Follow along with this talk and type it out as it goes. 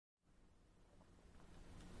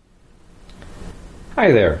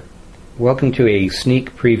Hi there. Welcome to a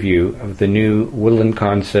sneak preview of the new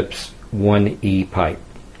woodland-concepts 1Epipe.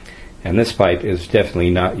 And this pipe is definitely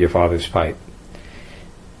not your father's pipe.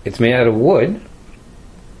 It's made out of wood,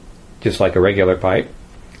 just like a regular pipe.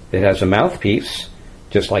 It has a mouthpiece,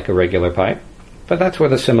 just like a regular pipe, but that's where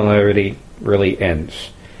the similarity really ends.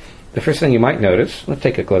 The first thing you might notice, let's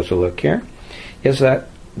take a closer look here, is that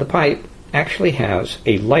the pipe actually has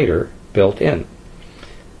a lighter built in.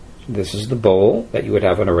 This is the bowl that you would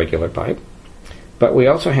have on a regular pipe, but we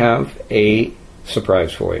also have a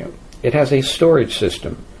surprise for you. It has a storage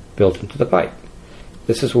system built into the pipe.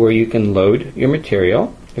 This is where you can load your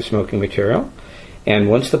material, your smoking material, and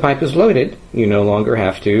once the pipe is loaded, you no longer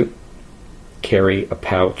have to carry a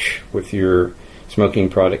pouch with your smoking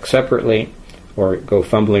product separately or go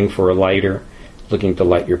fumbling for a lighter looking to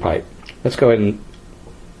light your pipe. Let's go ahead and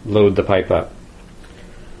load the pipe up.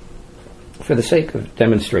 For the sake of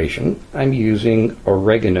demonstration, I'm using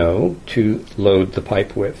oregano to load the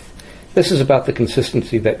pipe with. This is about the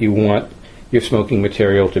consistency that you want your smoking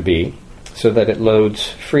material to be so that it loads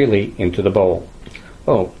freely into the bowl.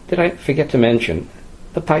 Oh, did I forget to mention,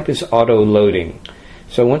 the pipe is auto-loading.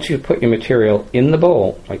 So once you put your material in the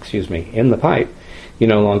bowl, in the pipe, you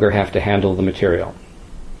no longer have to handle the material.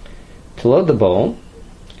 To load the bowl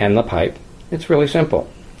and the pipe, it's really simple.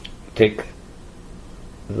 Take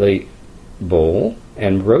the bowl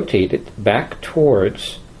and rotate it back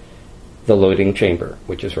towards the loading chamber,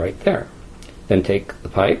 which is right there. Then take the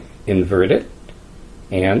pipe, invert it,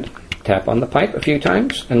 and tap on the pipe a few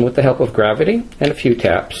times, and with the help of gravity and a few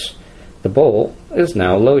taps, the bowl is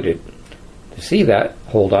now loaded. To see that,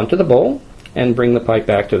 hold on to the bowl and bring the pipe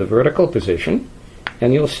back to the vertical position,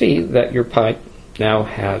 and you'll see that your pipe now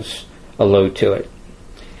has a load to it.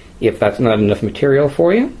 If that's not enough material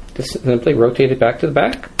for you, just simply rotate it back to the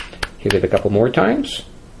back, hit it a couple more times,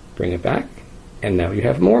 bring it back, and now you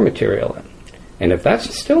have more material in. And if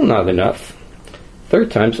that's still not enough, third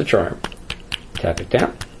time's the charm. Tap it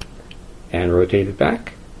down and rotate it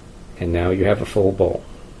back, and now you have a full bowl.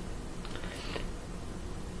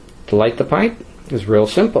 To light the pipe is real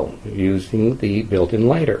simple, using the built-in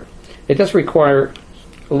lighter. It does require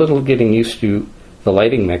a little getting used to the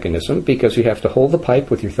lighting mechanism because you have to hold the pipe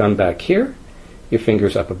with your thumb back here, your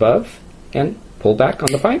fingers up above, and pull back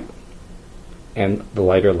on the pipe, and the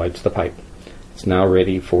lighter lights the pipe. It's now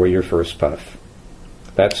ready for your first puff.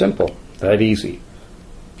 That simple, that easy.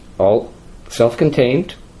 All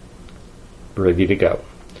self-contained, ready to go.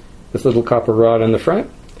 This little copper rod on the front,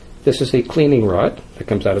 this is a cleaning rod that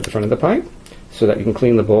comes out of the front of the pipe so that you can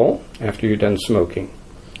clean the bowl after you're done smoking.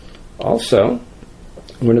 Also,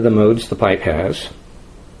 one of the modes the pipe has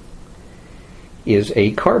is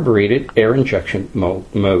a carbureted air injection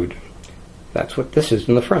mode. That's what this is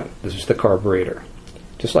in the front. This is the carburetor.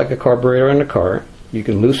 Just like a carburetor in a car, you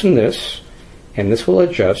can loosen this, and this will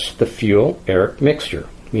adjust the fuel-air mixture,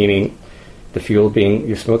 meaning the fuel being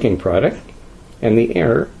your smoking product, and the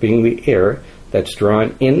air being the air that's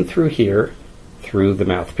drawn in through here, through the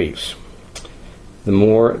mouthpiece. The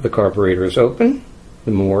more the carburetor is open,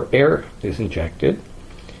 the more air is injected,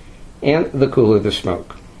 and the cooler the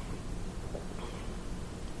smoke.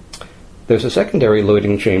 There's a secondary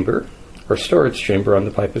loading chamber, or storage chamber on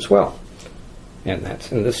the pipe as well, and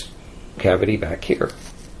that's in this cavity back here.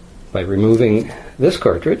 By removing this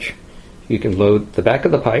cartridge, you can load the back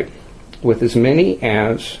of the pipe with as many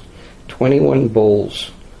as 21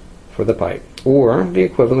 bowls for the pipe, or the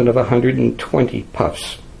equivalent of 120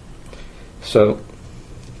 puffs. So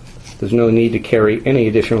there's no need to carry any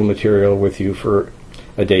additional material with you for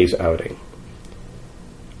a day's outing.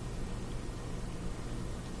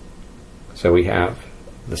 So we have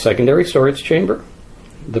the secondary storage chamber,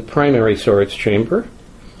 the primary storage chamber,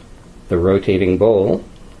 the rotating bowl,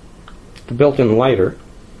 the built-in lighter,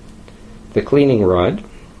 the cleaning rod,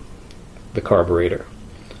 the carburetor.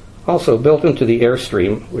 Also built into the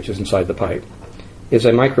airstream, which is inside the pipe, is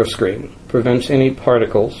a microscreen. Prevents any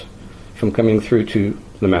particles from coming through to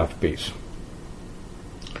the mouthpiece.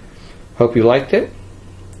 Hope you liked it.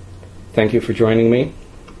 Thank you for joining me.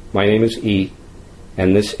 My name is E,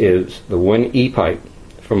 and this is the 1Epipe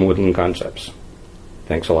from Woodland Concepts.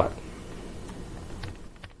 Thanks a lot.